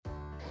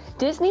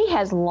Disney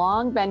has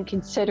long been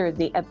considered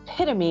the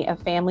epitome of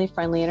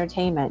family-friendly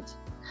entertainment.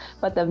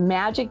 But the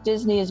magic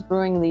Disney is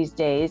brewing these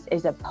days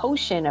is a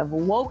potion of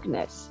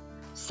wokeness,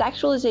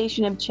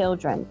 sexualization of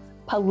children,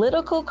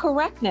 political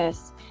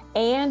correctness,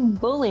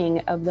 and bullying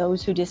of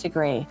those who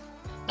disagree.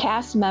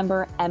 Cast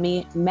member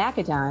Emi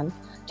Mackedon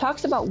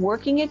talks about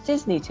working at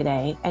Disney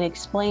today and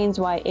explains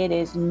why it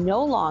is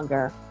no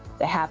longer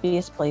the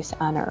happiest place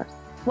on earth.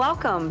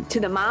 Welcome to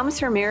the Moms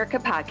for America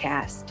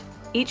podcast.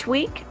 Each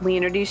week, we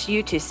introduce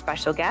you to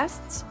special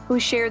guests who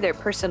share their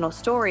personal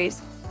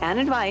stories and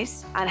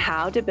advice on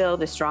how to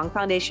build a strong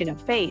foundation of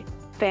faith,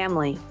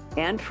 family,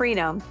 and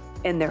freedom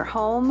in their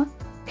home,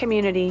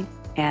 community,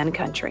 and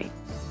country.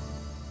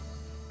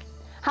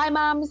 Hi,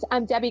 moms.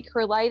 I'm Debbie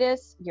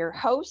Kurlitis, your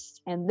host,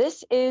 and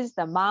this is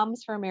the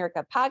Moms for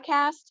America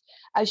podcast,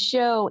 a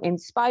show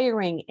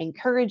inspiring,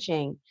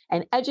 encouraging,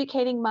 and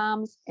educating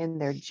moms in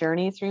their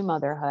journey through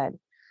motherhood.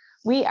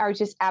 We are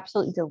just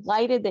absolutely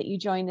delighted that you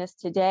joined us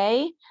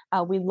today.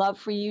 We'd love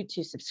for you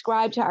to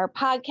subscribe to our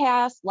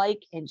podcast,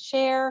 like and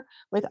share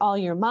with all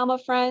your mama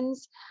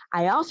friends.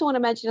 I also want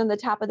to mention on the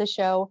top of the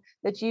show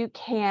that you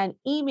can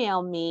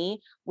email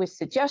me with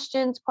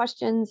suggestions,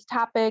 questions,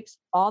 topics,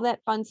 all that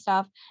fun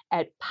stuff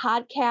at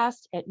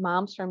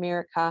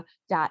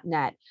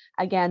podcast@momsforamerica.net.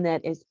 Again,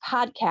 that is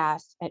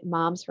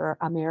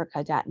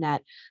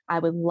podcast@momsforamerica.net. I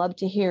would love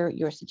to hear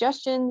your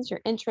suggestions,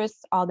 your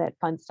interests, all that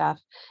fun stuff,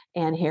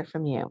 and hear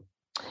from you.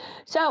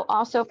 So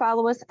also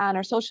follow us on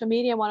our social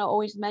media. I want to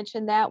always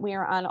mention that we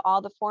are on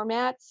all the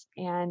formats,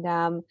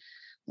 and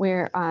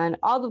we're on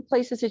all the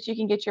places that you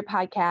can get your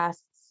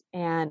podcasts,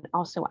 and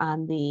also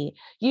on the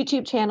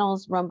YouTube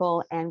channels,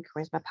 Rumble and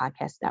Charisma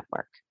Podcast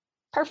Network.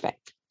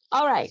 Perfect.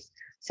 All right.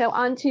 So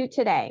on to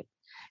today.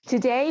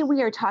 Today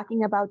we are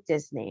talking about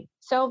Disney.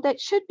 So that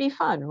should be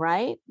fun,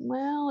 right?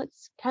 Well,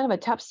 it's kind of a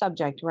tough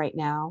subject right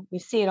now. We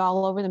see it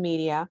all over the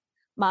media.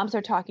 Moms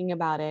are talking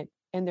about it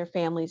in their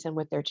families and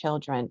with their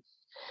children.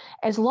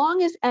 As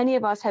long as any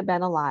of us have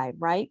been alive,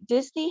 right?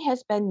 Disney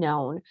has been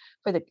known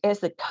as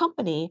the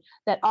company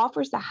that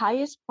offers the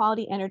highest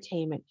quality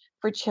entertainment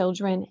for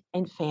children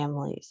and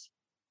families.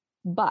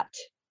 But,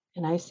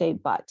 and I say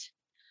but,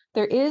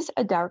 there is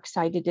a dark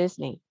side to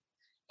Disney.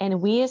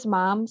 And we as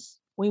moms,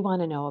 we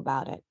want to know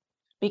about it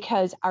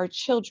because our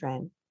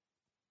children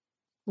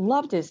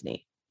love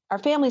Disney. Our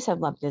families have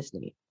loved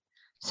Disney.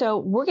 So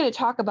we're going to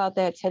talk about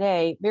that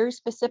today, very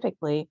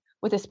specifically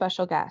with a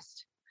special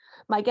guest.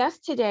 My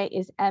guest today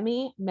is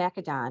Emi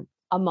Mackedon,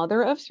 a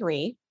mother of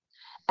three.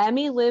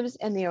 Emi lives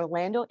in the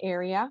Orlando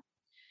area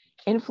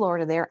in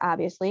Florida there,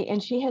 obviously,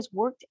 and she has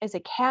worked as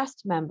a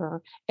cast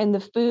member in the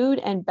food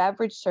and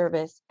beverage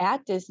service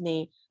at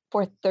Disney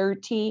for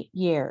 30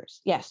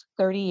 years. Yes,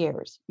 30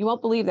 years. You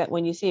won't believe that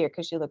when you see her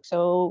because she looks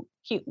so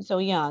cute and so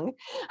young.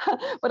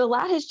 But a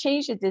lot has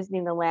changed at Disney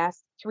in the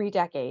last 3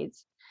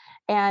 decades.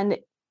 And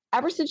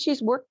ever since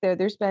she's worked there,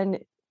 there's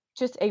been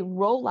just a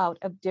rollout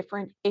of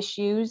different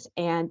issues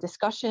and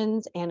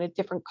discussions and a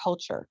different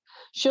culture.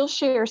 She'll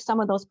share some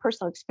of those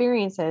personal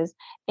experiences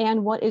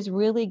and what is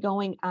really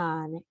going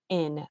on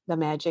in the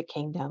Magic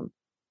Kingdom.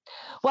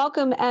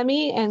 Welcome,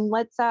 Emi, and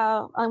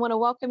I want to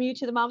welcome you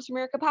to the Moms for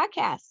America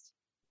podcast.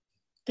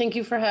 Thank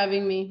you for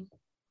having me.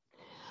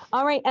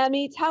 All right,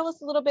 Emi, tell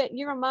us a little bit.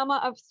 You're a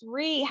mama of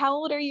 3. How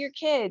old are your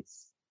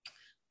kids?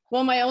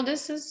 Well, my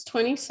oldest is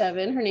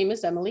 27. Her name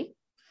is Emily.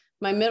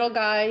 My middle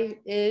guy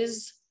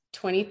is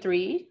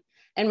 23,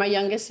 and my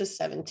youngest is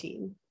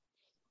 17.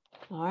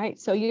 All right,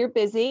 so you're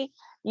busy.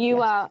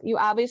 You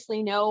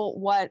obviously know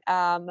what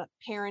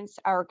parents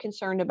are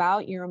concerned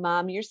about. You're a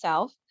mom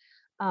yourself,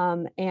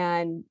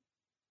 and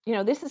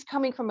this is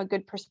coming from a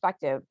good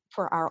perspective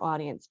for our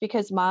audience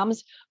because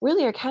moms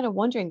really are kind of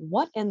wondering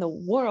what in the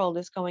world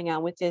is going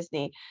on with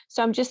Disney.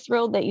 So I'm just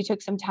thrilled that you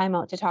took some time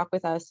out to talk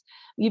with us.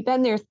 You've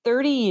been there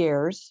 30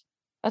 years.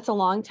 That's a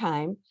long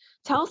time.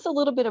 Tell us a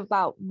little bit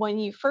about when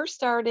you first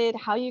started,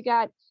 how you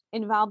got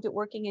involved at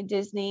working at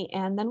Disney,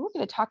 and then we're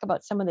going to talk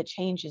about some of the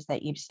changes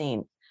that you've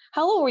seen.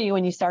 How old were you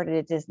when you started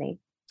at Disney?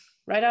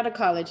 Right out of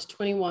college,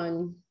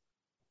 21.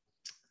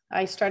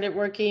 I started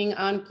working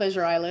on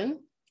Pleasure Island,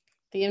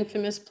 the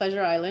infamous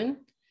Pleasure Island,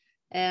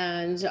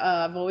 and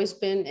I've always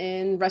been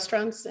in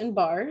restaurants and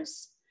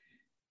bars,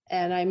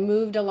 and I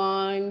moved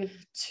along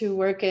to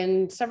work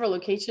in several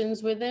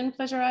locations within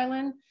Pleasure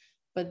Island,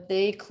 but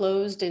they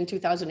closed in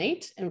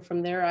 2008, and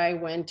from there I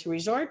went to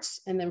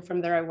resorts, and then from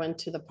there I went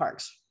to the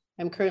parks.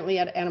 I'm currently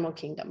at Animal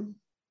Kingdom.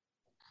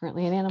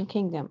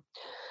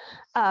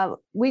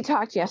 We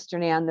talked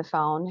yesterday on the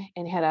phone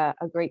and had a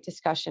great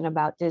discussion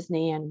about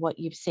Disney and what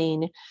you've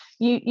seen.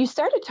 You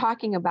started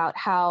talking about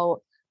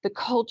how the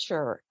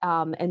culture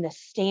and the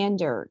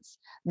standards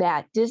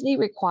that Disney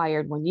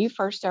required when you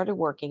first started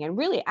working, and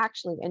really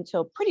actually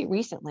until pretty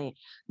recently,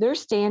 their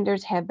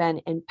standards have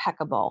been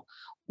impeccable.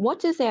 What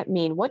does that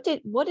mean? What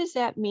does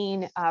that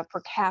mean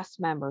for cast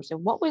members,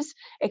 and what was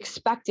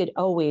expected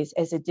always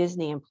as a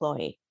Disney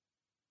employee?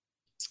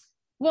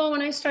 Well,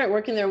 when I started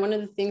working there, one of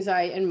the things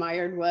I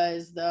admired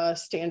was the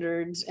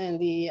standards and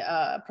the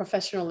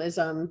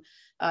professionalism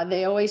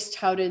They always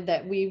touted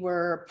that we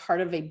were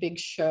part of a big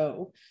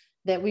show,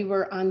 that we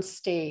were on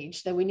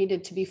stage, that we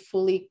needed to be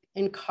fully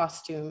in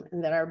costume,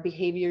 and that our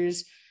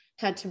behaviors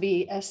had to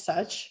be as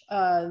such.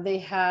 They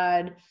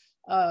had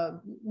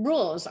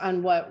rules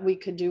on what we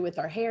could do with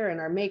our hair and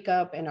our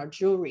makeup and our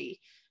jewelry.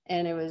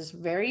 And it was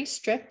very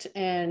strict.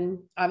 And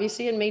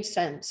obviously it made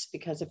sense,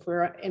 because if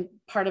we're in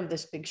part of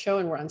this big show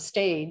and we're on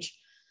stage,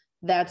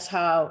 that's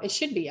how it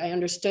should be. I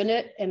understood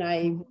it and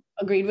I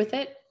agreed with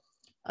it.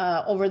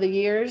 Over the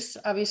years,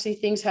 obviously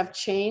things have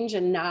changed,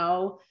 and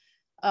now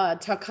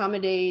to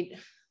accommodate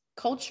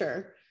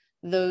culture,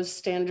 those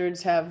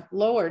standards have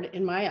lowered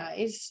in my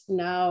eyes.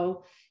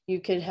 Now you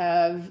could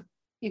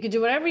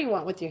do whatever you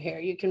want with your hair.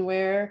 You can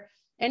wear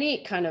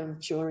any kind of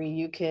jewelry.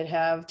 You could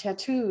have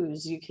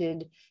tattoos.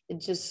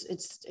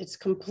 It's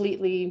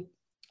completely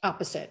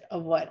opposite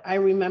of what I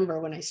remember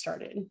when I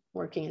started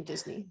working at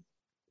Disney.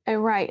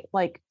 And right,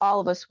 like all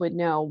of us would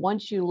know,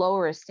 once you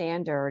lower a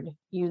standard,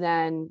 you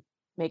then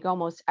make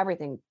almost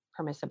everything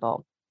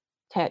permissible.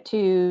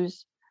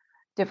 Tattoos,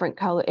 different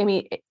color. I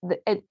mean,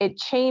 it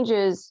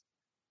changes.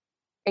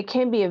 It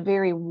can be a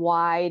very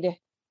wide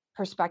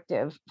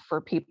perspective for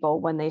people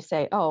when they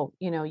say, oh,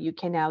 you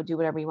can now do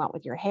whatever you want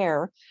with your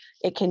hair.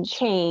 It can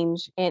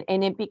change, and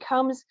it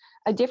becomes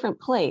a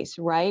different place,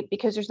 right?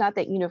 Because there's not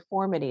that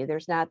uniformity.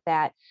 There's not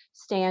that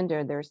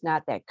standard. There's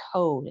not that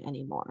code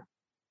anymore.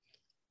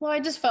 Well, I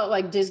just felt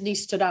like Disney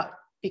stood out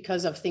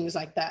because of things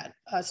like that,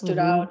 stood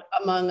out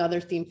among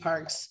other theme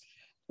parks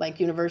like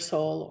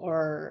Universal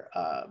or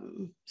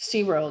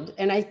SeaWorld.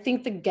 And I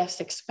think the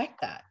guests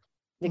expect that.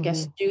 The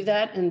guests do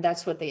that, and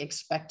that's what they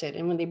expected.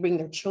 And when they bring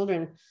their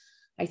children,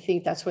 I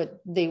think that's what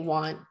they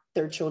want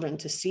their children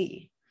to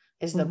see,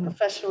 is the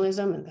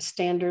professionalism and the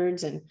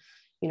standards, and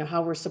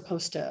how we're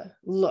supposed to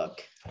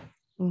look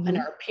and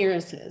our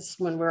appearances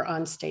when we're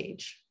on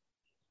stage.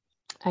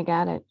 I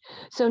got it.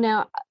 So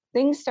now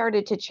things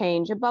started to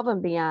change above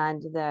and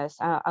beyond this.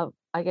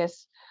 I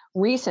guess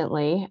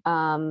recently,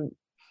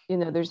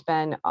 there's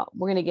been,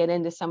 we're going to get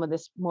into some of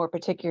this more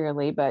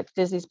particularly, but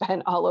Disney's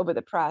been all over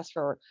the press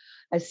for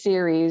a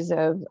series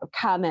of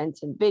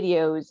comments and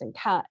videos and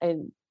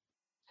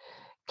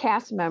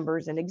cast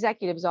members and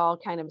executives all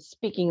kind of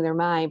speaking their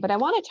mind. But I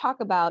want to talk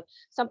about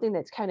something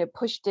that's kind of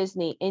pushed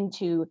Disney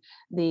into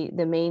the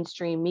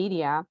mainstream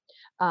media.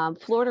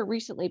 Florida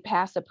recently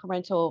passed a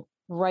parental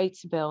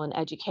rights bill in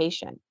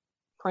education.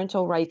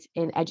 Parental Rights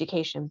in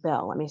Education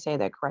bill. Let me say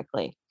that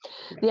correctly.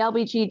 The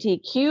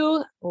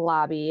LGBTQ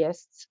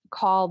lobbyists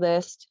call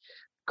this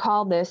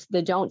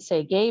the Don't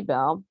Say Gay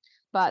bill,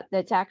 but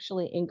that's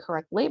actually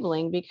incorrect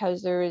labeling,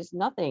 because there is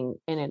nothing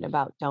in it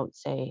about don't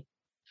say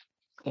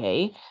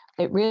gay.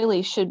 It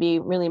really should be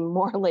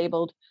more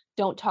labeled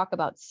Don't Talk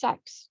About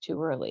Sex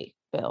Too Early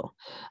bill.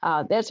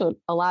 That's what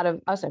a lot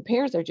of us as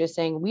parents are just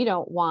saying. We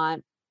don't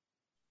want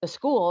the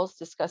schools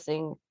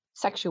discussing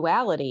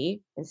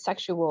sexuality and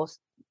sexual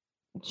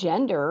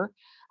gender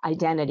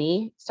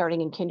identity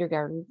starting in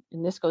kindergarten,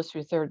 and this goes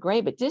through third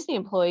grade. But Disney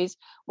employees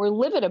were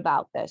livid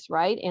about this,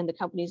 right? And the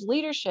company's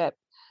leadership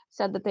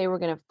said that they were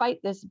going to fight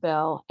this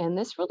bill, and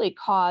this really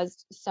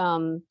caused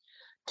some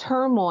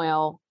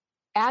turmoil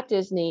at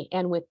Disney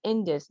and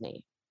within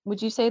Disney.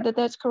 Would you say that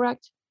that's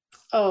correct?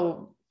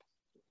 Oh,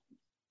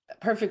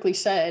 perfectly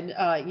said.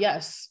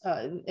 Yes,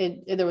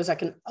 there was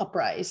like an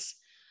uprise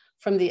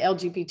from the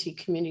LGBT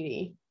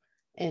community,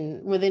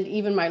 and within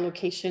even my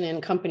location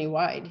and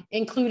company-wide,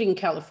 including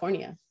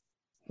California.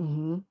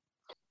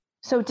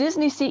 So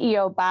Disney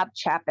CEO Bob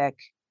Chapek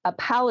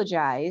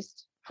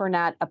apologized for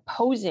not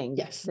opposing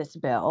this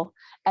bill,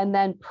 and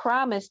then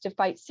promised to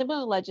fight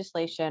similar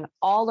legislation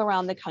all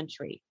around the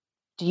country.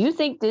 Do you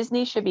think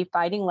Disney should be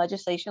fighting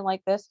legislation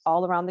like this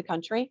all around the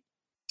country?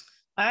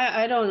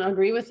 I don't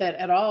agree with it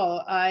at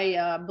all.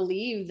 I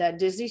believe that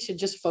Disney should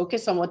just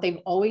focus on what they've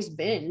always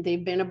been.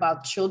 They've been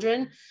about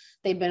children.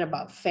 They've been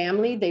about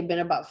family. They've been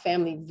about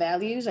family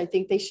values. I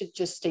think they should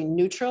just stay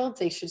neutral.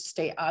 They should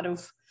stay out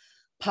of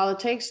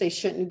politics. They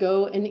shouldn't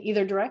go in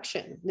either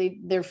direction.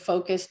 Their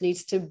focus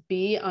needs to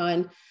be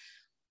on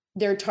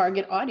their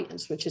target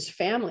audience, which is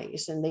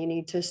families, and they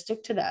need to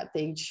stick to that.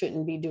 They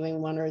shouldn't be doing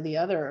one or the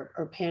other,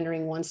 or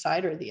pandering one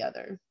side or the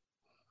other.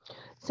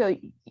 So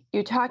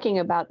you're talking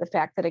about the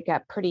fact that it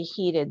got pretty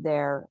heated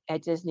there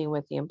at Disney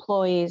with the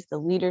employees, the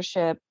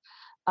leadership.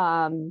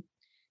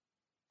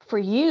 For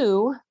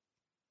you,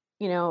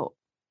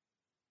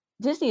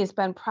 Disney has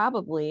been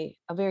probably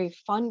a very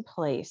fun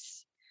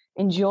place,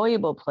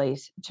 enjoyable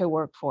place to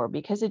work for,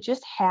 because it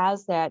just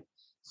has that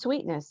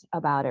sweetness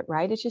about it,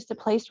 right? It's just a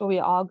place where we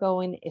all go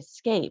and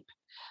escape.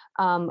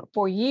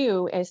 For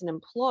you as an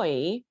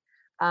employee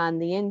on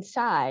the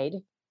inside,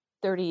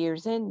 30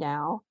 years in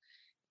now,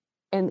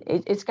 and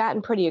it's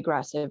gotten pretty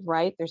aggressive,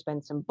 right? There's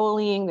been some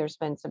bullying, there's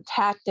been some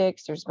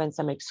tactics, there's been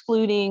some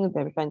excluding,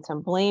 there's been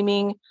some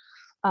blaming.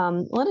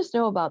 Let us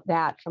know about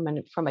that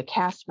from a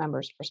cast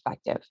member's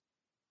perspective.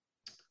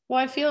 Well,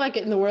 I feel like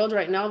in the world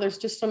right now, there's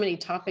just so many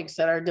topics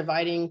that are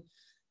dividing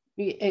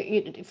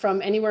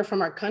from anywhere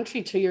from our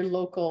country to your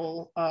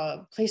local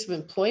place of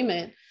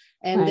employment.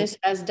 And this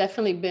has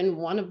definitely been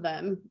one of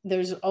them.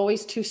 There's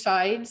always two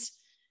sides,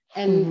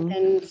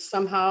 and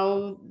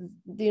somehow,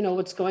 you know,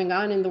 what's going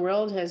on in the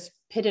world has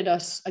pitted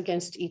us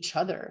against each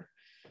other.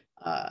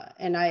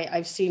 And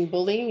I've seen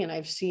bullying and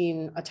I've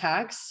seen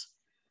attacks,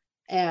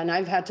 and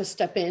I've had to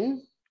step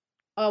in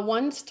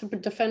once to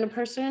defend a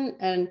person.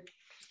 And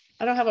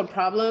I don't have a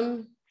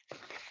problem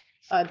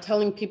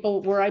telling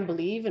people where I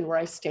believe and where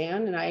I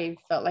stand. And I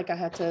felt like I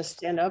had to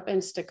stand up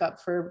and stick up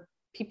for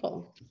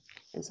people.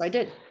 And so I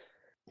did.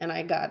 And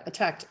I got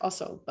attacked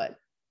also, but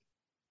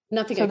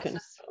nothing I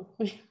couldn't.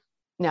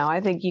 No,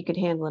 I think you could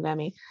handle it,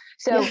 Emi.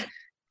 So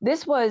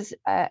this was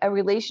a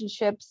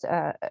relationships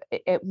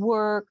at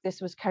work.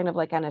 This was kind of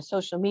like on a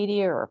social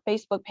media or a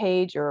Facebook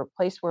page or a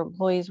place where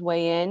employees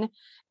weigh in.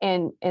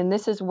 And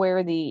this is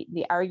where the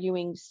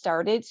arguing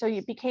started. So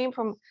you became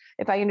from,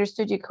 if I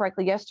understood you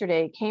correctly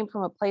yesterday, it came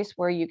from a place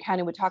where you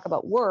kind of would talk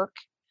about work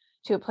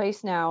to a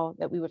place now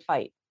that we would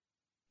fight.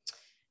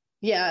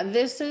 Yeah,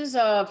 this is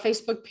a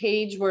Facebook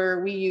page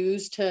where we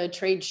use to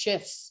trade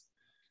shifts.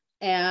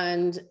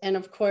 And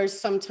of course,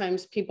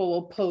 sometimes people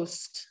will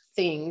post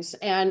things,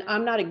 and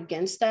I'm not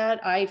against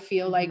that. I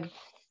feel like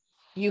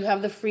you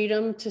have the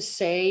freedom to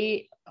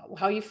say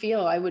how you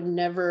feel. I would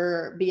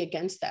never be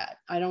against that.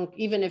 I don't,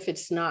 even if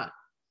it's not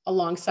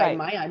alongside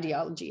my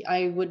ideology,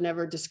 I would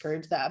never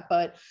discourage that.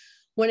 But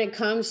when it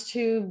comes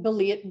to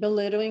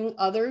belittling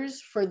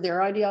others for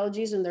their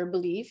ideologies and their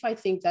belief, I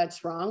think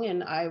that's wrong,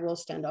 and I will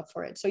stand up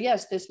for it. So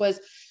yes, this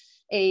was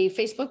a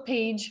Facebook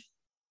page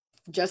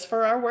just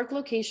for our work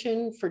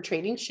location for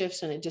trading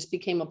shifts, and it just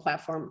became a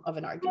platform of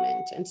an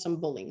argument and some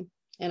bullying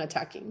and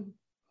attacking.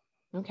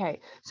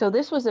 Okay, so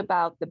this was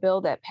about the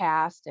bill that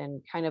passed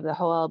and kind of the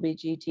whole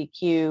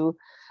LGBTQ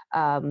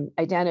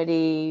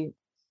identity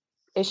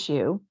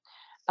issue,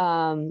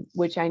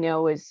 which I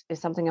know is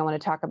something I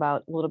want to talk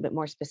about a little bit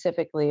more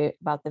specifically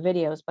about the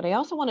videos. But I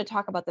also want to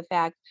talk about the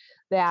fact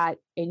that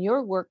in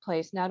your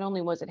workplace, not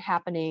only was it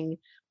happening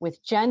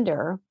with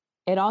gender,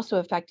 it also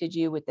affected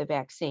you with the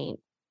vaccine.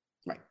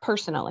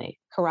 Personally,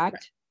 correct?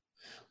 Right.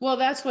 Well,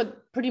 that's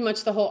what pretty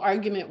much the whole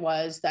argument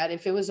was, that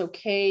if it was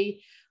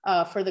okay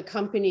for the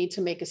company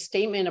to make a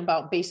statement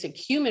about basic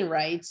human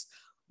rights,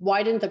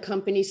 why didn't the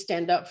company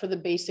stand up for the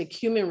basic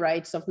human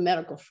rights of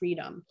medical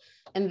freedom?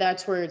 And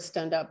that's where it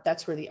stand up.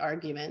 That's where the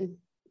argument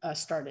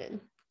started.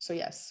 So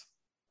yes.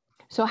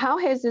 So how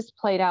has this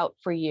played out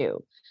for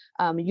you,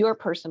 your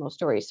personal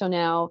story? So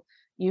now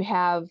you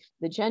have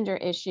the gender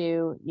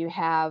issue, you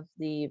have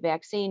the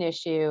vaccine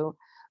issue.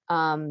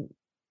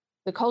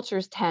 The culture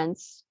is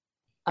tense,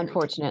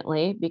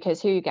 unfortunately, because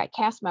here you got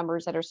cast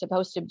members that are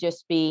supposed to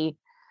just be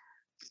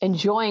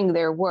enjoying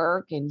their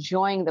work,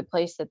 enjoying the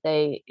place that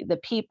the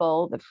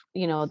people,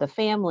 the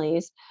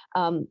families.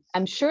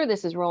 I'm sure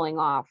this is rolling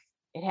off.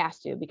 It has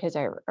to, because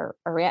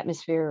our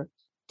atmosphere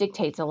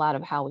dictates a lot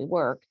of how we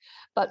work.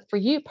 But for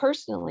you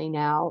personally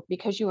now,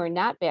 because you are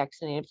not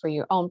vaccinated for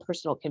your own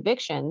personal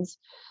convictions,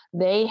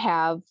 they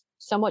have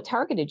somewhat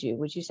targeted you,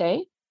 would you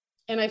say?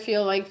 And I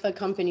feel like the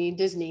company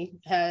Disney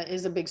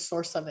is a big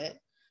source of it,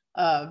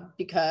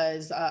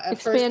 because at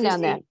expand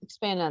on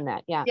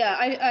that. Yeah. Yeah.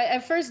 I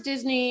at first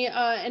Disney,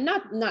 and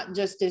not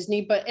just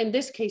Disney, but in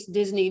this case,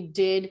 Disney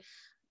did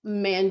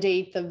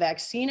mandate the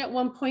vaccine at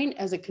one point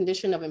as a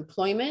condition of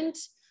employment.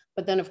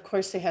 But then, of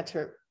course, they had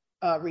to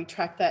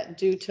retract that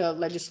due to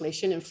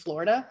legislation in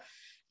Florida.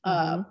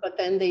 But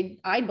then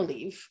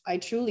I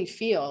truly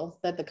feel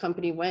that the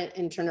company went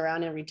and turned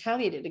around and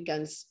retaliated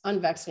against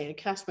unvaccinated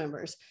cast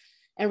members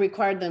and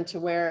required them to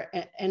wear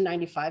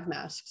N95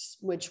 masks,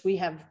 which we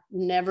have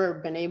never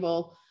been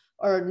able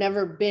or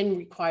never been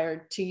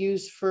required to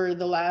use for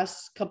the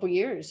last couple of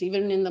years.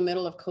 Even in the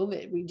middle of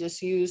COVID, we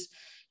just used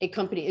a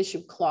company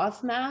issued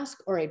cloth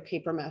mask or a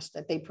paper mask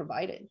that they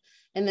provided.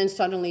 And then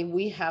suddenly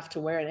we have to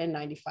wear an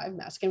N95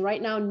 mask. And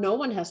right now, no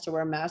one has to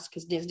wear a mask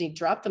because Disney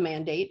dropped the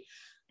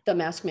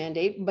mask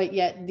mandate, but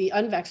yet the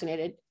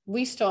unvaccinated,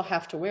 we still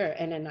have to wear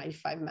an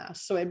N95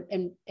 mask. So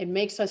it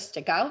makes us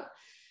stick out.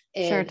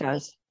 Sure it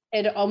does.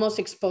 It almost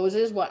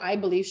exposes what I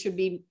believe should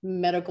be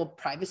medical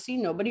privacy.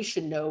 Nobody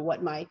should know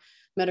what my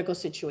medical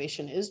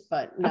situation is,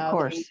 but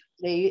now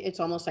it's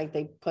almost like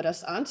they put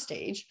us on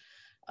stage,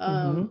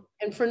 and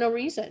for no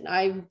reason.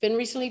 I've been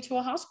recently to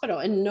a hospital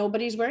and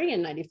nobody's wearing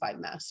N95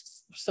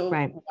 masks. So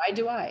why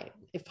do I?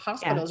 If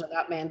hospitals are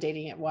not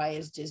mandating it, why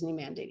is Disney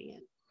mandating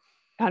it?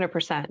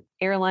 100%.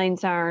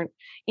 Airlines aren't.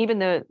 Even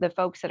the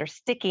folks that are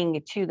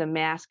sticking to the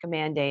mask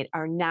mandate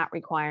are not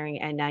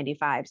requiring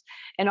N95s.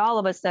 And all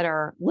of us that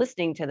are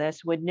listening to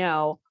this would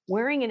know,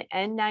 wearing an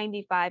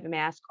N95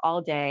 mask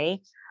all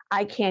day,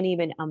 I can't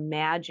even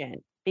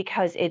imagine,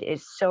 because it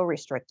is so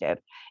restrictive.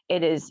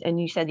 It is, and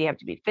you said you have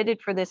to be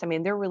fitted for this. I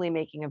mean, they're really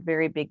making a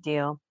very big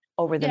deal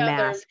over the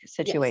mask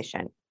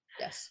situation.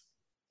 Yes.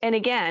 And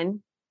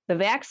again, the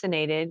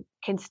vaccinated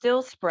can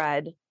still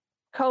spread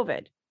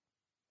COVID.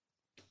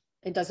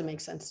 It doesn't make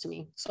sense to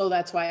me. So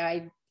that's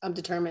why I'm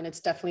determined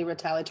it's definitely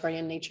retaliatory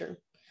in nature,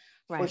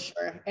 for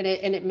sure. And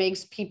it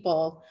makes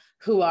people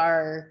who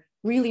are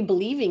really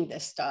believing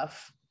this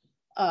stuff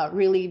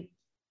really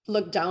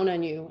look down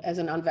on you as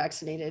an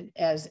unvaccinated,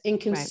 as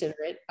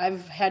inconsiderate. Right.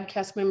 I've had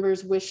cast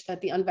members wish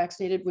that the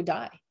unvaccinated would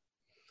die.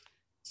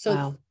 So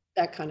wow.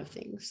 That kind of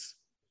things.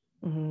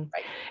 Mm-hmm.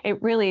 Right.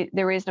 It really,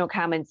 there is no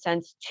common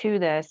sense to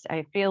this.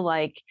 I feel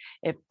like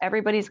if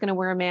everybody's going to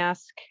wear a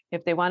mask,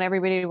 if they want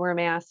everybody to wear a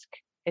mask,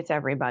 it's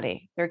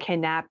everybody. There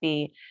cannot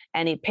be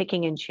any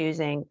picking and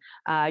choosing.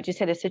 I just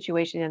had a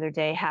situation the other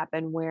day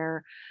happen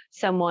where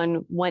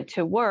someone went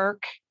to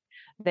work,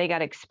 they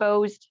got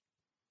exposed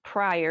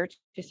prior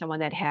to someone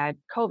that had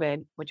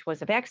COVID, which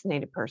was a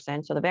vaccinated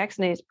person. So the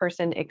vaccinated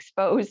person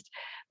exposed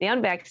the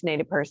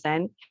unvaccinated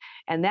person,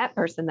 and that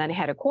person then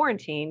had a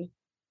quarantine,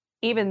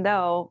 even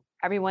though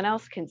everyone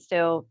else can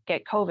still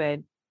get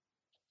COVID.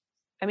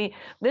 I mean,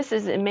 this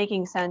isn't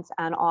making sense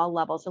on all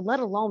levels, let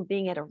alone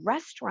being at a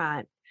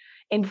restaurant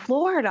in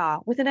Florida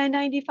with an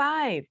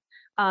N95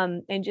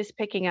 and just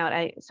picking out.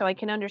 So I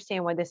can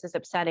understand why this is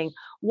upsetting.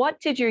 What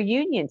did your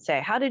union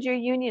say? How did your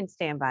union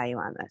stand by you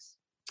on this?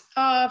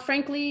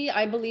 Frankly,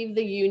 I believe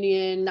the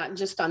union, not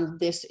just on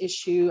this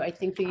issue, I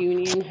think the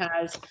union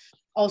has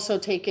also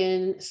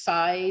taken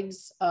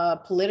sides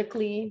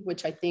politically,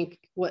 which I think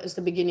was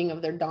the beginning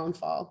of their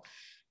downfall.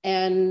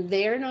 And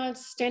they're not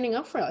standing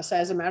up for us.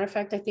 As a matter of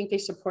fact, I think they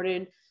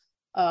supported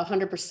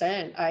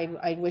 100%.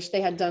 I wish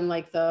they had done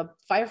like the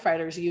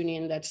firefighters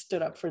union that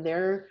stood up for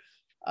their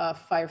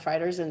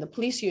firefighters, and the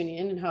police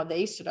union and how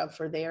they stood up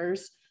for their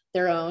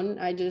own.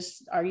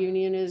 Our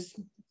union is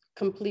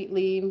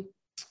completely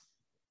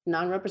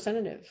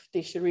non-representative.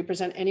 They should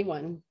represent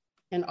anyone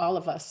and all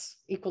of us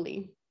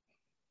equally,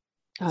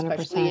 100%.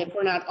 Especially if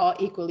we're not all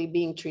equally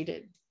being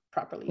treated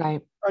properly,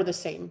 right, or the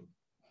same.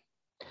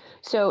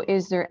 So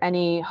is there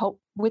any hope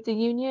with the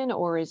union,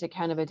 or is it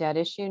kind of a dead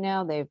issue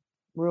now? They've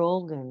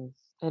ruled and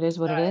it is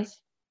what it is?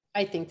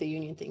 I think the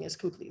union thing is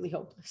completely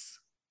hopeless.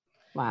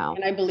 Wow.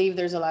 And I believe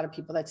there's a lot of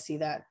people that see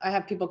that. I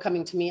have people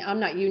coming to me. I'm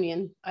not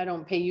union. I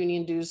don't pay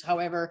union dues.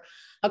 However,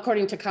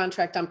 according to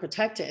contract, I'm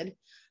protected.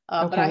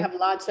 But I have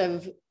lots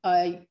of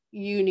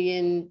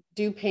union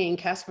due paying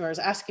cast members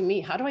asking me,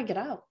 how do I get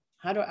out?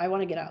 How do I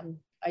want to get out?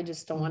 I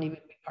just don't want to even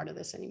be part of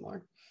this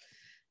anymore.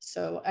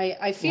 So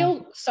I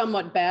feel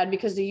somewhat bad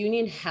because the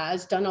union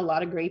has done a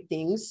lot of great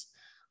things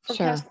for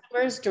cast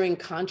members during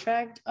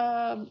contract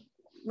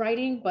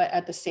writing, but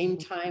at the same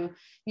time,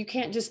 you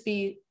can't just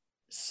be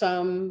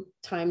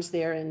sometimes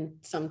there and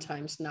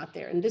sometimes not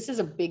there. And this is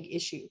a big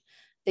issue.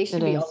 They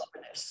should be all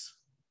over this.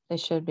 They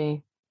should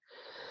be.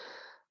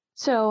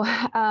 So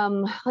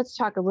let's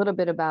talk a little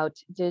bit about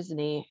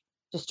Disney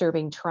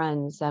disturbing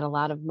trends that a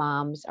lot of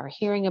moms are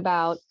hearing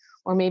about,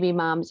 or maybe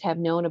moms have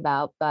known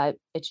about, but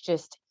it's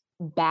just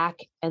back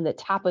in the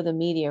top of the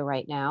media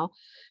right now.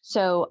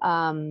 So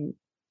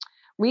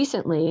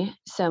recently,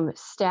 some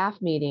staff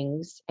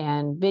meetings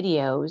and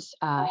videos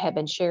have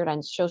been shared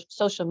on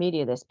social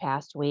media this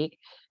past week,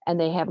 and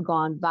they have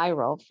gone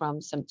viral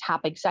from some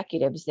top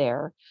executives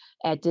there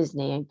at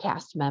Disney and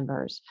cast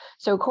members.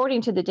 So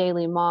according to the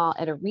Daily Mail,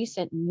 at a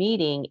recent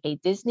meeting, a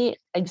Disney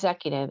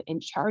executive in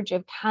charge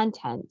of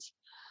content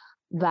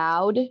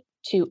vowed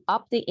to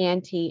up the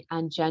ante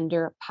on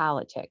gender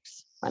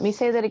politics. Let me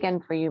say that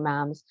again for you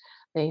moms.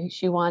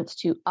 She wants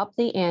to up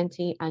the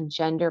ante on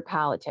gender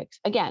politics.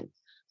 Again,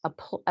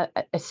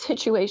 a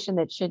situation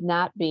that should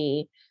not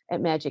be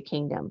at Magic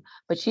Kingdom.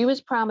 But she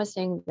was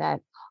promising that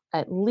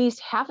at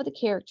least half of the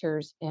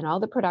characters in all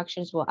the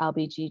productions will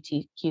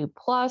LGBTQ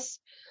plus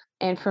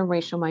and from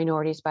racial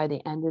minorities by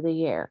the end of the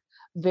year.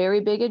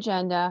 Very big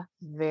agenda,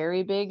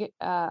 very big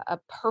a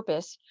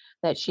purpose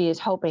that she is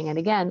hoping. And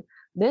again,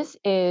 this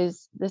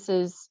is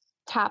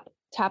top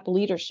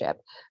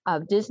leadership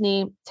of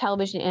Disney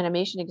television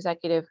animation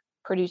executive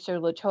producer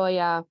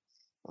LaToya,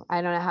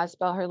 I don't know how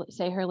to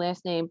say her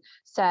last name,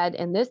 said,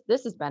 and this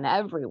has been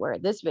everywhere,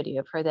 this video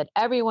of her, that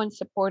everyone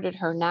supported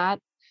her not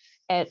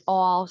at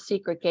all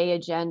secret gay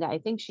agenda. I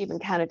think she even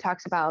kind of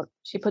talks about,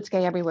 she puts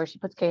gay everywhere, she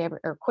puts gay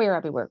or queer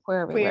everywhere,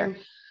 queer everywhere.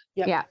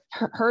 Yep. Yeah,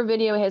 her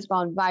video has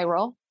gone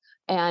viral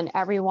and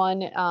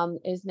everyone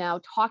is now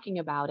talking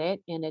about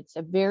it. And it's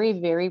a very,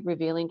 very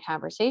revealing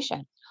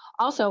conversation.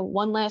 Also,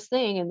 one last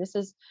thing, and this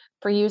is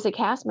for you as a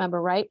cast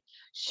member, right?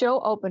 Show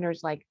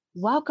openers like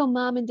welcome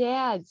mom and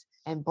dads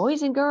and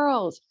boys and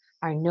girls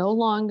are no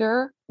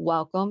longer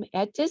welcome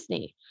at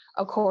Disney,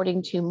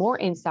 according to more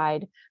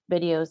inside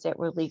videos that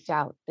were leaked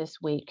out this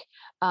week.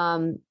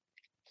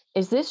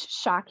 Is this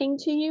shocking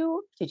to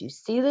you? Did you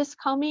see this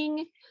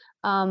coming?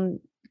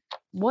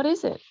 What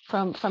is it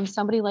from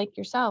somebody like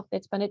yourself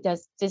that's been at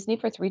Disney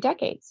for 3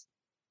 decades?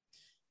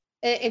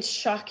 It's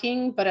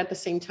shocking, but at the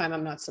same time,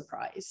 I'm not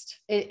surprised.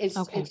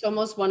 It's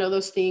almost one of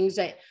those things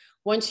that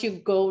once you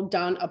go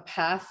down a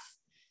path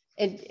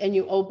and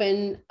you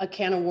open a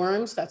can of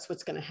worms, that's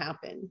what's going to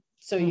happen.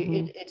 So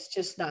it's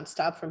just not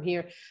stopped from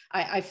here.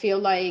 I feel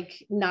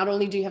like not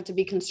only do you have to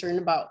be concerned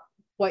about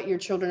what your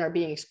children are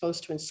being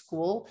exposed to in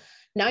school,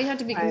 now you have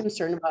to be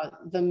concerned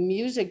about the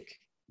music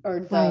or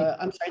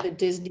the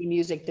Disney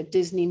music, the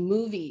Disney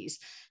movies.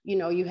 You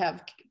know, you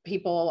have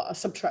people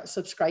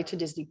subscribe to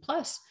Disney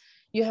Plus.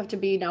 You have to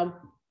be now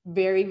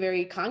very,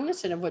 very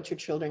cognizant of what your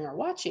children are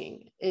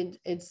watching.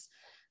 It's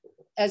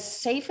as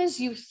safe as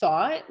you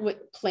thought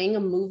with playing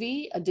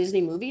a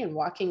Disney movie and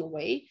walking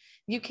away.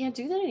 You can't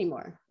do that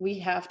anymore. We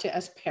have to,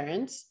 as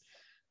parents,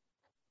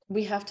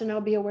 we have to now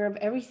be aware of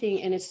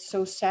everything. And it's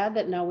so sad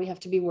that now we have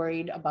to be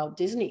worried about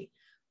Disney,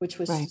 which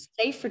was Right.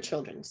 safe for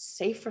children,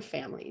 safe for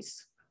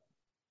families.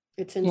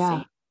 It's Yeah,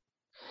 insane.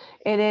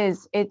 it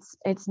is.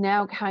 It's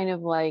now kind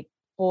of like,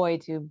 boy,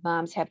 do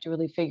moms have to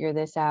really figure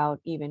this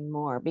out even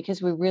more,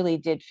 because we really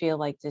did feel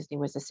like Disney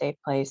was a safe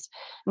place.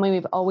 I mean,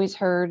 we've always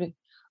heard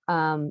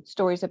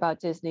stories about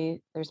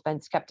Disney. There's been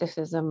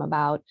skepticism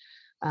about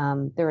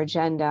their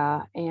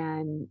agenda,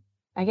 and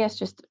I guess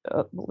just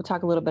we'll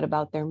talk a little bit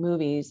about their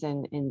movies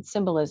and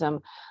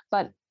symbolism.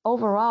 But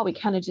overall, we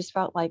kind of just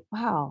felt like,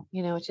 wow,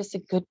 it's just a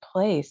good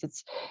place.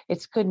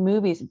 It's good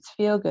movies. It's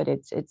feel good.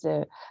 It's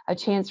a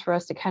chance for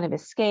us to kind of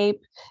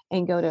escape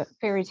and go to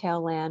fairy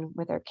tale land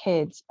with our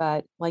kids.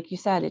 But like you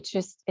said,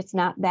 it's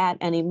not that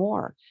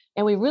anymore.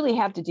 And we really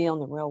have to deal in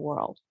the real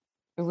world.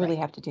 We really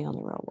Right. have to deal in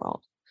the real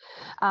world.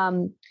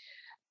 Um,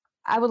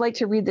 I would like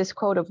to read this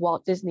quote of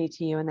Walt Disney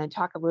to you and then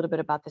talk a little bit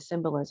about the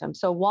symbolism.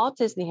 So Walt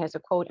Disney has a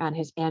quote on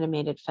his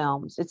animated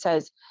films. It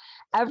says,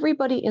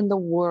 "Everybody in the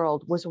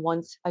world was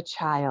once a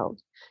child.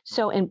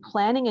 So in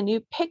planning a new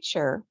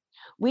picture,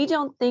 we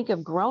don't think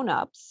of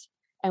grown-ups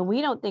and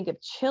we don't think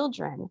of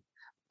children,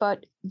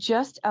 but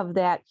just of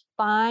that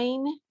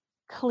fine,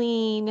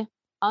 clean,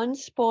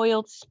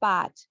 unspoiled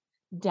spot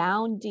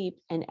down deep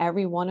in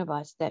every one of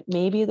us that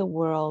maybe the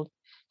world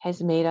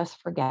has made us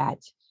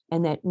forget,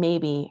 and that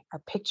maybe our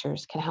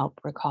pictures can help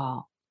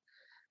recall."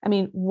 I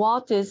mean,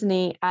 Walt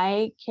Disney,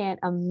 I can't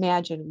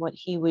imagine what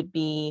he would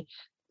be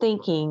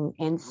thinking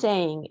and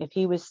saying if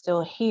he was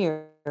still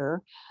here,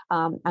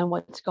 on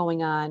what's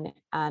going on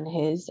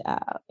his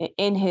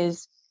in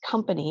his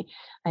company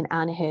and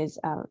on his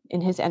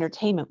in his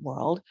entertainment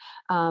world.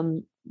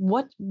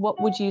 What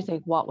would you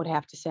think Walt would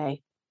have to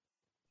say?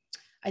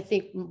 I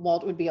think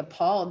Walt would be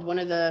appalled. One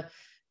of the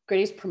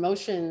greatest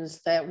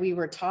promotions that we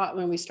were taught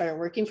when we started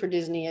working for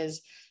Disney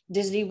is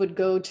Disney would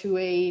go to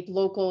a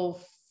local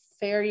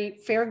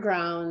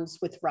fairgrounds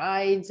with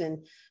rides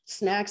and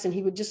snacks, and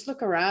he would just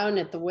look around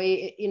at the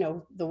way,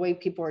 the way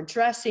people were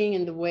dressing,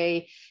 and the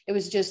way it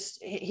was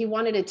just, he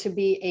wanted it to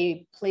be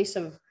a place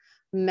of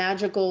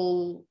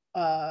magical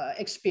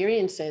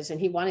experiences, and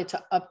he wanted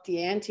to up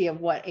the ante of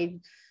what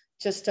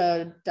just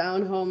a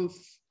down home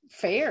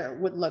fair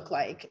would look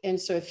like. And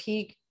so if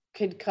he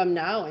could come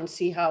now and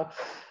see how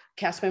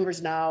cast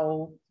members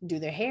now do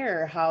their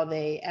hair, how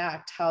they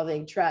act, how they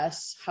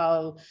dress,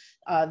 how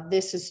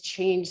this has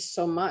changed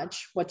so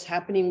much, what's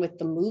happening with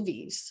the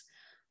movies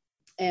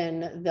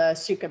and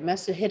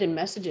the hidden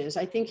messages,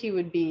 I think he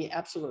would be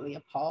absolutely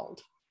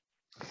appalled.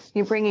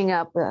 You're bringing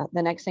up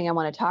the next thing I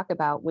want to talk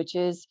about, which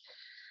is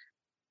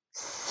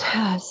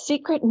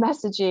secret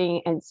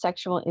messaging and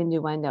sexual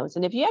innuendos.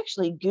 And if you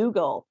actually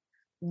Google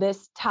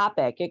this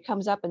topic, it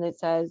comes up and it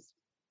says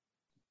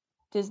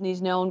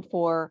Disney's known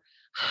for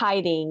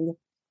hiding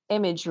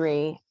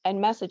imagery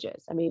and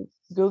messages. I mean,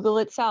 Google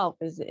itself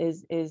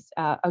is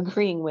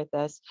agreeing with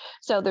this.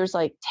 So there's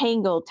like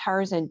Tangled,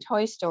 Tarzan,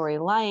 Toy Story,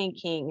 Lion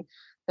King.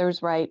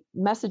 There's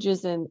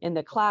messages in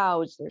the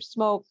clouds. There's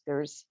smoke.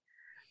 There's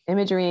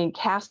imagery in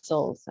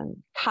castles and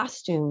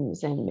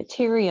costumes and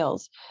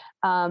materials.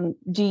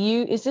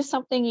 Is this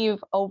something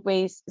you've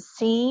always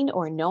seen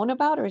or known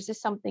about, or is this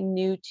something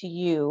new to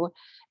you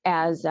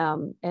as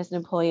an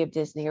employee of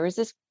Disney, or was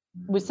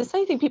this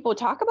anything people would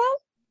talk about?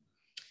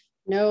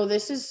 No,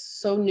 this is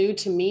so new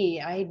to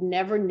me. I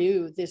never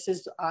knew. This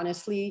is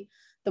honestly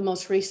the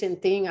most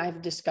recent thing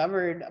I've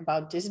discovered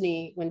about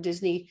Disney. When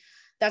Disney,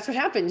 that's what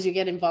happens. You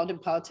get involved in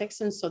politics,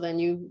 and so then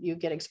you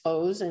get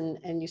exposed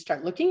and you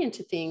start looking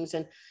into things.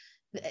 And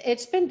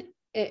it's been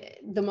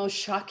the most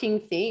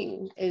shocking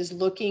thing is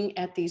looking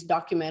at these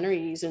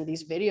documentaries and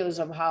these videos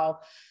of how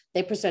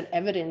they present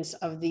evidence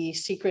of the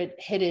secret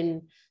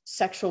hidden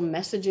sexual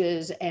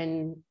messages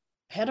and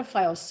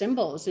pedophile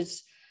symbols.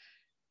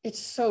 It's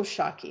so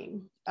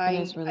shocking.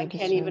 I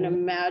can't even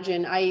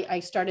imagine. I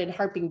started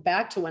harping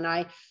back to when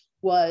I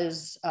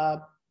was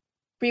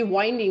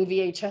rewinding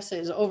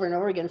VHSs over and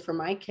over again for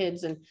my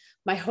kids. And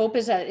my hope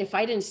is that if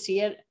I didn't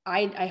see it,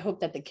 I hope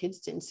that the kids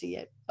didn't see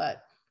it.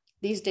 But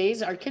these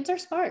days, our kids are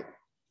smart.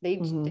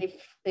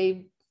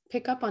 They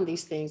pick up on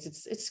these things.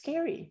 It's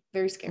scary,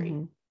 very scary.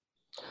 Mm-hmm.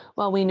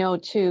 Well, we know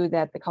too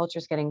that the culture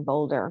is getting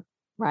bolder,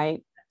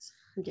 right?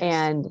 Yes.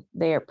 And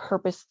they are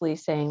purposely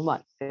saying,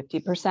 what,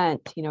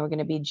 50%, we're going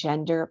to be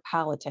gender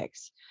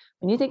politics.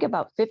 When you think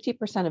about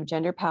 50% of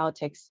gender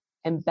politics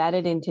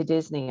embedded into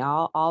Disney,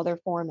 all their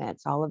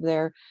formats, all of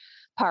their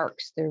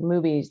parks, their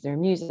movies, their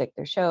music,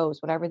 their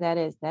shows, whatever that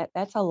is,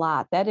 that's a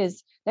lot.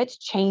 That's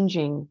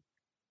changing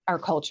our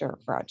culture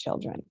for our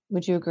children.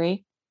 Would you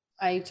agree?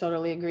 I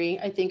totally agree.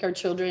 I think our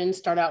children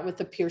start out with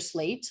a pure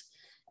slate,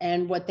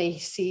 and what they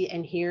see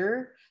and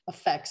hear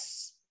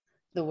affects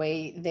the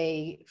way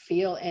they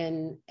feel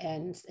and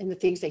the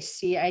things they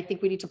see. I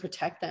think we need to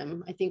protect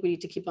them. I think we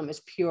need to keep them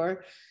as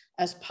pure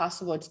as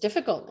possible. It's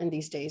difficult in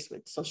these days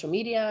with social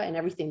media and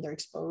everything they're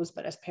exposed,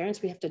 but as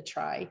parents, we have to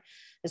try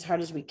as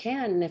hard as we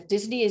can. And if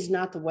Disney is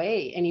not the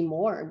way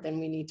anymore, then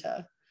we need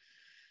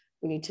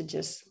to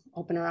just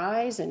open our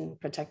eyes and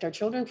protect our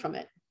children from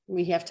it.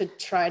 We have to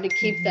try to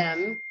keep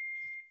them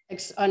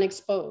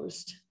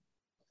unexposed.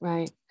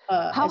 Right.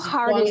 How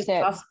hard is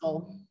that?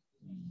 Possible.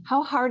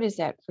 How hard is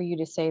that for you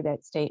to say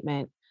that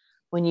statement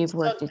when you've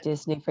worked at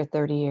Disney for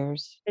 30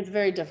 years? It's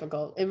very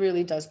difficult. It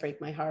really does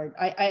break my heart.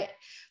 I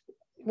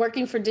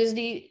working for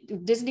Disney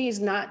is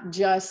not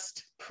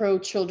just pro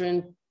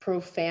children,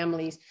 pro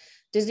families.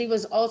 Disney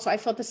was also, I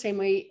felt the same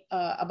way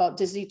about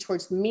Disney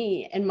towards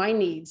me and my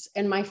needs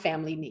and my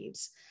family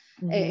needs.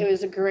 Mm-hmm. It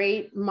was a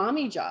great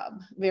mommy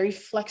job, very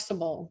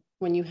flexible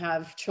when you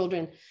have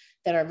children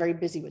that are very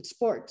busy with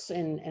sports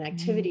and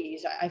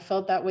activities. Mm-hmm. I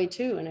felt that way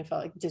too. And I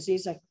felt like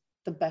Disney's like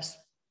the best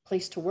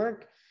place to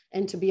work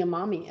and to be a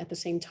mommy at the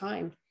same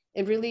time.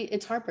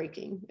 It's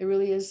heartbreaking. It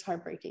really is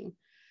heartbreaking.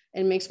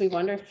 It makes me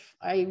wonder if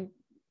I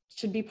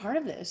should be part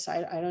of this.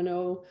 I don't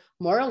know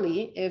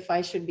morally if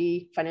I should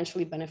be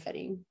financially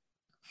benefiting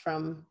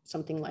from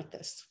something like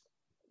this.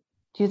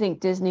 Do you think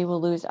Disney will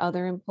lose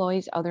other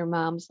employees, other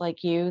moms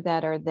like you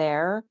that are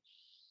there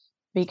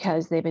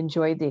because they've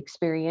enjoyed the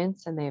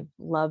experience and they've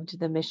loved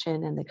the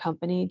mission and the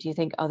company? Do you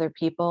think other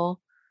people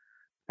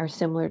are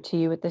similar to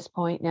you at this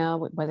point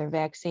now, whether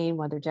vaccine,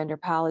 whether gender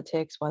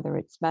politics, whether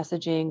it's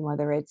messaging,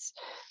 whether it's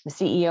the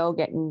CEO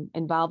getting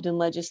involved in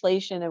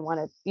legislation and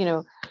want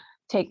to,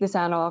 take this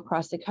on all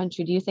across the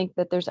country? Do you think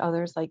that there's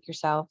others like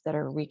yourself that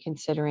are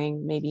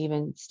reconsidering, maybe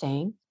even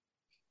staying?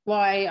 Well,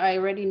 I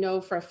already know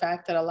for a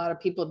fact that a lot of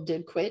people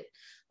did quit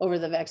over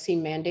the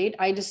vaccine mandate.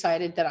 I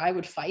decided that I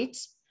would fight.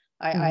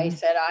 I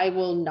said, I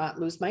will not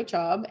lose my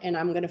job and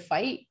I'm going to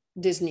fight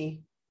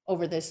Disney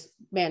over this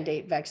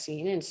mandate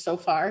vaccine. And so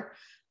far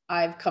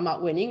I've come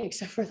out winning,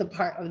 except for the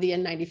part of the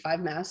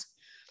N95 mask.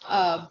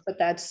 But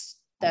that's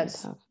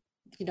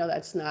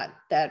not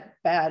that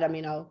bad. I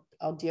mean,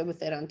 I'll deal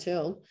with it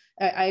until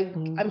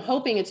I'm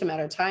hoping it's a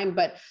matter of time,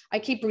 but I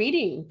keep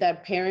reading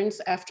that parents,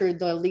 after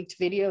the leaked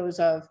videos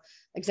of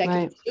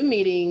executive Zoom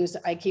meetings,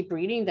 I keep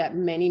reading that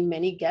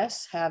many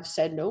guests have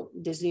said, nope,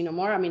 Disney no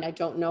more. I mean, I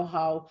don't know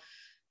how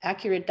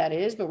accurate that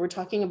is, but we're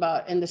talking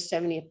about in the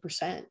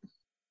 70th%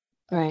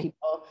 of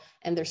people,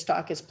 and their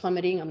stock is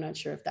plummeting. I'm not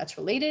sure if that's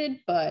related,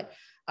 but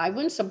I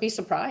wouldn't be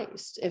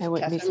surprised if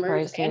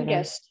customers and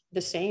guests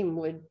the same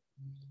would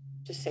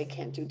just say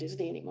can't do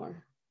Disney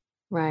anymore.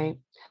 Right.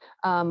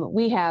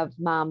 We have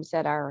moms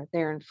that are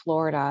there in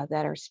Florida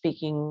that are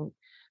speaking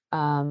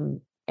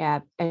and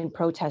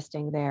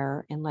protesting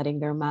there and letting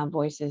their mom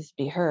voices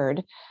be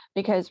heard,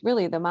 because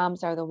really the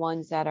moms are the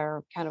ones that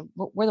are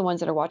we're the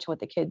ones that are watching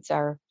what the kids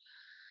are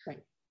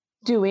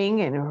doing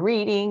and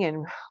reading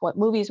and what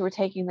movies we're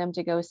taking them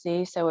to go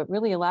see. So a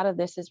lot of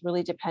this is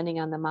really depending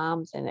on the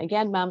moms. And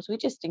again, moms, we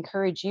just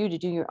encourage you to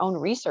do your own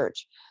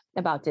research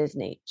about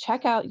Disney.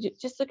 Check out,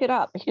 just look it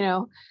up,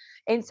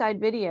 inside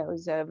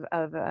videos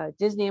of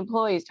Disney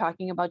employees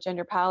talking about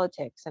gender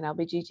politics and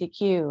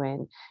LGBTQ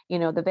and,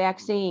 the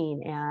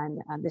vaccine and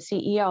the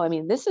CEO. I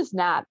mean, this is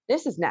not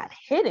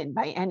hidden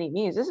by any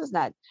means. This is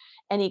not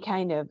any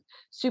kind of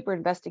super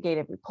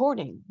investigative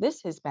reporting.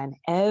 This has been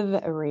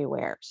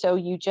everywhere. So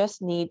you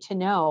just need to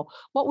know.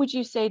 What would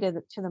you say to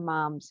the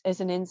moms as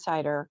an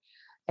insider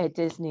at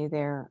Disney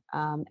there?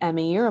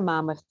 Emi, you're a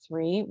mom of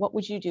 3. What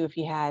would you do if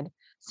you had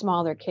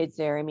smaller kids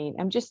there? I mean,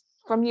 I'm just,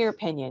 from your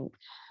opinion,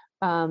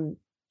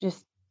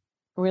 just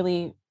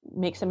really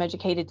make some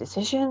educated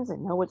decisions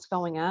and know what's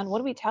going on. What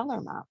do we tell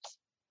our moms?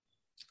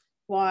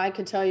 Well, I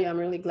can tell you, I'm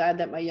really glad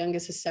that my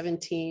youngest is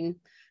 17.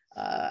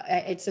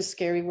 It's a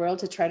scary world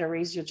to try to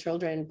raise your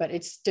children, but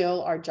it's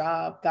still our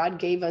job. God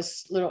gave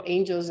us little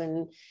angels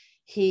and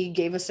he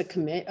gave us a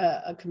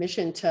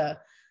commission to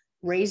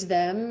raise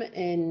them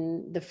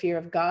in the fear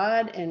of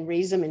God and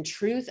raise them in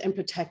truth and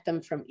protect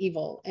them from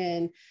evil.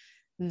 And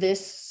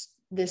this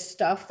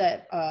stuff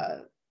that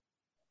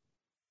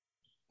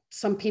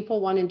some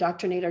people want to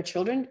indoctrinate our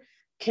children,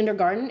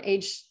 kindergarten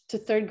age to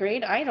 3rd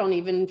grade, I don't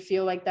even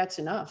feel like that's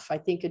enough. I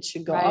think it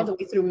should go all the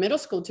way through middle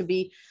school, to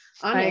be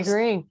honest. I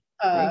agree.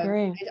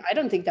 I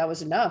don't think that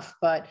was enough,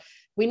 but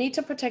we need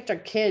to protect our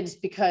kids,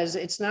 because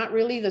it's not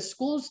really the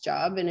school's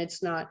job and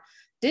it's not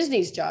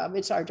Disney's job.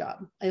 It's our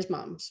job as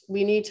moms.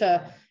 We need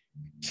to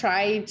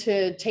try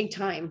to take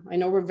time. I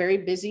know we're very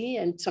busy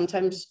and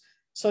sometimes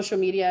social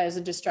media is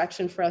a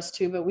distraction for us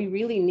too, but we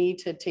really need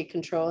to take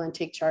control and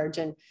take charge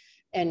and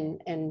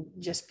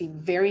just be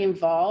very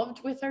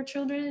involved with our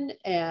children.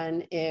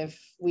 And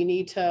if we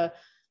need to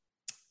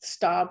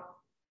stop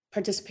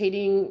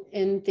participating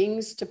in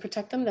things to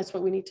protect them, that's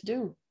what we need to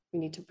do. We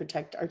need to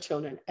protect our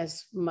children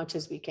as much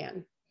as we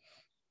can.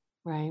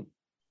 Right.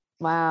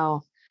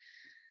 Wow.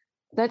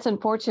 That's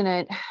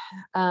unfortunate,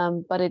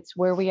 but it's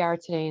where we are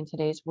today in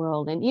today's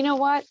world. And you know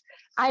what?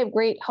 I have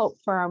great hope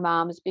for our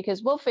moms,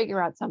 because we'll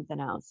figure out something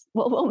else.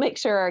 We'll make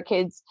sure our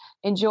kids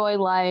enjoy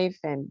life,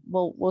 and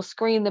we'll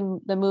screen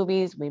the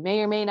movies. We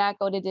may or may not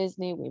go to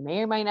Disney. We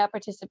may or may not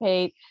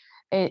participate.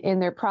 in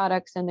their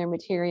products and their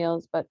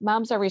materials, but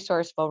moms are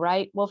resourceful,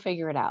 right? We'll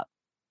figure it out.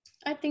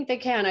 I think they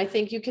can. I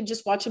think you could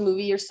just watch a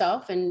movie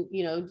yourself and,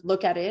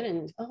 look at it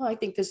and, oh, I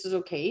think this is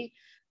okay.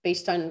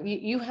 Based on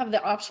you have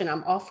the option.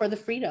 I'm all for the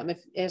freedom.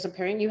 If as a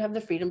parent, you have the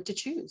freedom to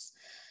choose.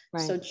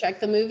 Right. So check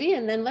the movie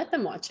and then let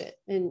them watch it.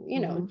 And,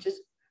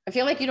 I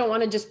feel like you don't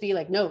want to just be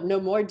like, no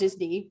more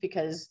Disney,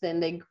 because then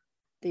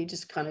they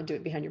just kind of do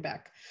it behind your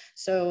back.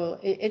 So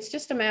it's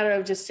just a matter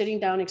of just sitting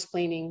down,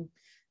 explaining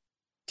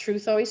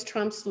truth always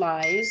trumps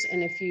lies.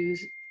 And if you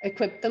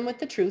equip them with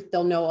the truth,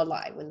 they'll know a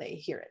lie when they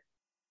hear it.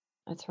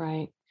 That's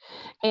right.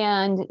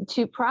 And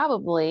to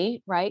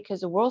probably, right,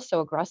 because the world's so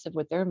aggressive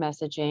with their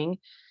messaging,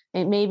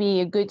 it may be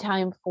a good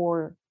time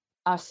for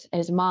us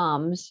as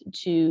moms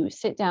to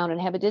sit down and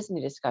have a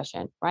Disney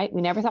discussion, right?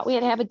 We never thought we had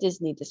to have a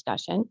Disney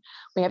discussion.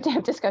 We have to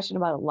have discussion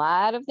about a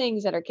lot of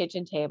things at our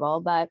kitchen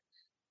table, but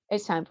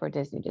it's time for a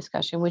Disney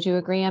discussion. Would you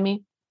agree,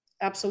 Emi?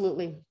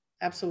 Absolutely.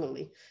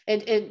 Absolutely.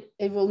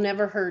 It will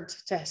never hurt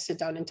to sit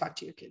down and talk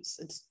to your kids.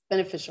 It's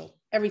beneficial.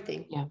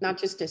 Everything, not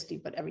just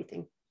Disney, but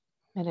everything.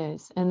 It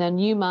is. And then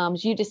you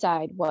moms, you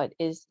decide what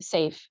is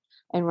safe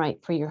and right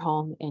for your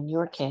home and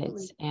your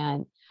kids.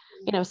 And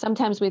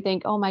sometimes we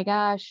think, oh my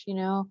gosh,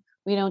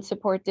 we don't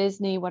support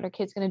Disney. What are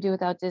kids going to do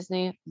without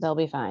Disney? They'll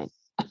be fine.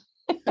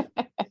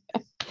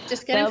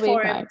 Just get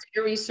informed, do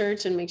your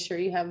research, and make sure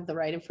you have the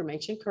right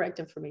information, correct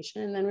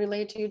information, and then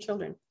relay it to your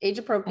children. Age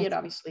appropriate,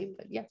 obviously,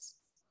 but yes.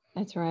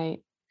 That's right.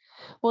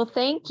 Well,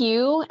 thank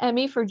you,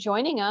 Emi, for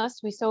joining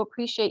us. We so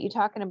appreciate you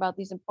talking about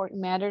these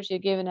important matters.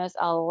 You've given us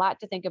a lot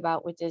to think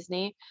about with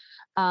Disney.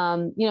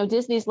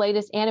 Disney's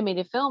latest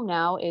animated film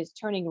now is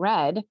Turning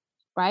Red,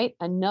 right?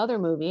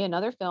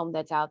 Another film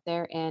that's out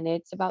there, and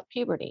it's about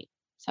puberty.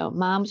 So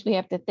moms, we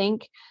have to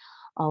think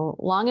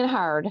long and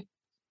hard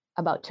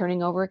about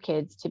turning over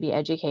kids to be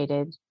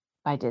educated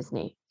by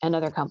Disney and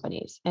other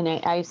companies. And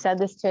I said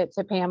this to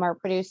Pam, our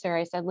producer.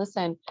 I said,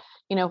 listen,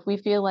 if we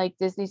feel like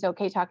Disney's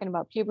okay talking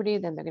about puberty,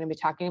 then they're going to be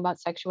talking about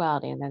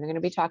sexuality, and then they're going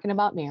to be talking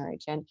about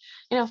marriage. And,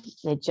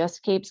 it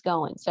just keeps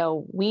going.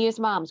 So we as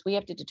moms, we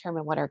have to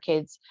determine what our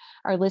kids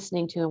are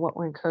listening to and what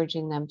we're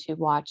encouraging them to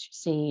watch,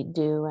 see,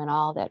 do, and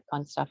all that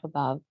fun stuff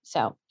above.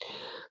 So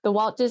the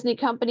Walt Disney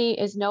Company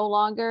is no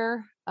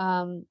longer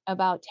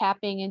about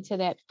tapping into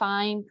that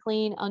fine,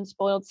 clean,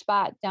 unspoiled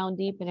spot down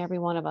deep in every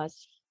one of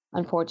us,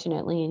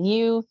 unfortunately. And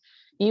you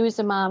as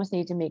the moms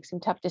need to make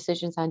some tough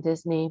decisions on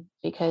Disney,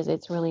 because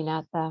it's really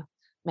not the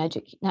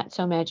magic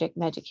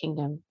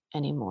kingdom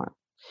anymore.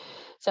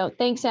 So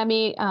thanks,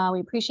 Emi. We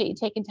appreciate you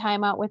taking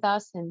time out with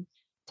us. And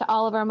to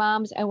all of our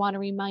moms, I want to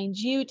remind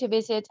you to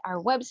visit our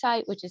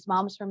website, which is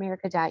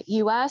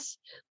momsforamerica.us,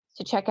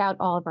 to check out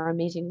all of our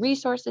amazing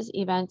resources,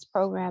 events,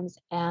 programs,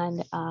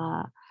 and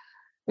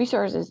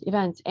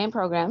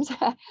programs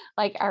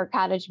like our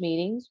cottage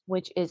meetings,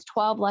 which is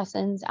 12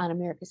 lessons on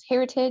America's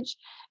heritage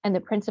and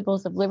the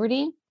principles of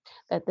liberty.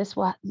 That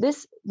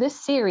this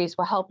series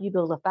will help you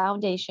build a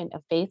foundation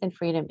of faith and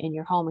freedom in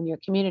your home and your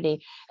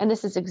community. And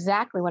this is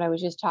exactly what I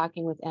was just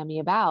talking with Emi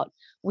about.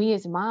 We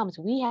as moms,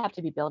 we have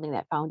to be building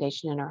that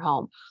foundation in our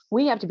home.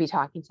 We have to be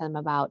talking to them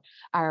about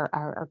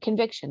our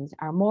convictions,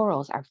 our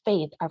morals, our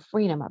faith, our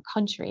freedom, our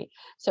country.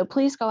 So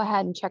please go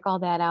ahead and check all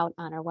that out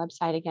on our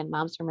website, again,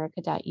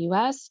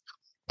 momsforamerica.us.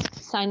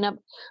 Sign up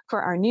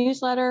for our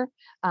newsletter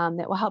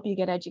that will help you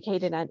get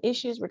educated on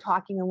issues. We're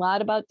talking a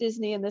lot about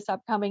Disney in this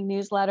upcoming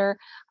newsletter.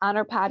 On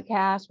our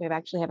podcast, we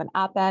actually have an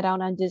op-ed out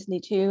on Disney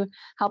too,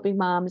 helping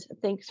moms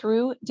think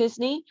through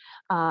Disney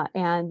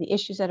and the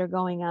issues that are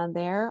going on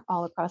there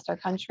all across our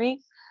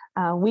country.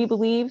 We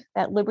believe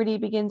that liberty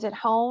begins at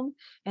home,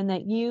 and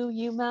that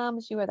you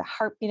moms, you are the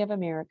heartbeat of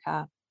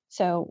America.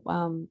 So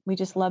we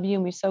just love you,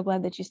 and we're so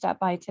glad that you stopped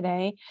by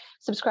today.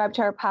 Subscribe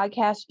to our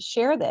podcast.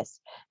 Share this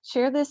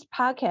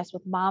podcast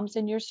with moms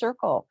in your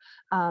circle.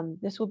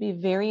 This will be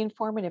very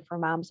informative for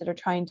moms that are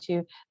trying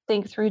to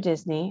think through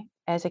Disney.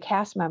 As a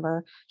cast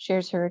member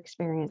shares her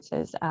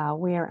experiences.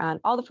 We are on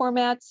all the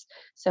formats,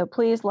 so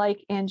please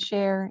like and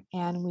share,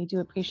 and we do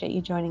appreciate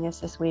you joining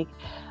us this week.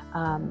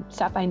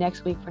 Stop by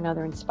next week for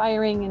another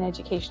inspiring and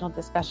educational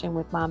discussion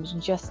with moms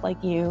just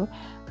like you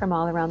from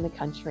all around the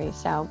country.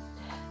 So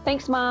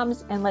thanks,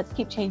 moms, and let's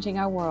keep changing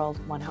our world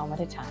one home at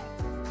a time.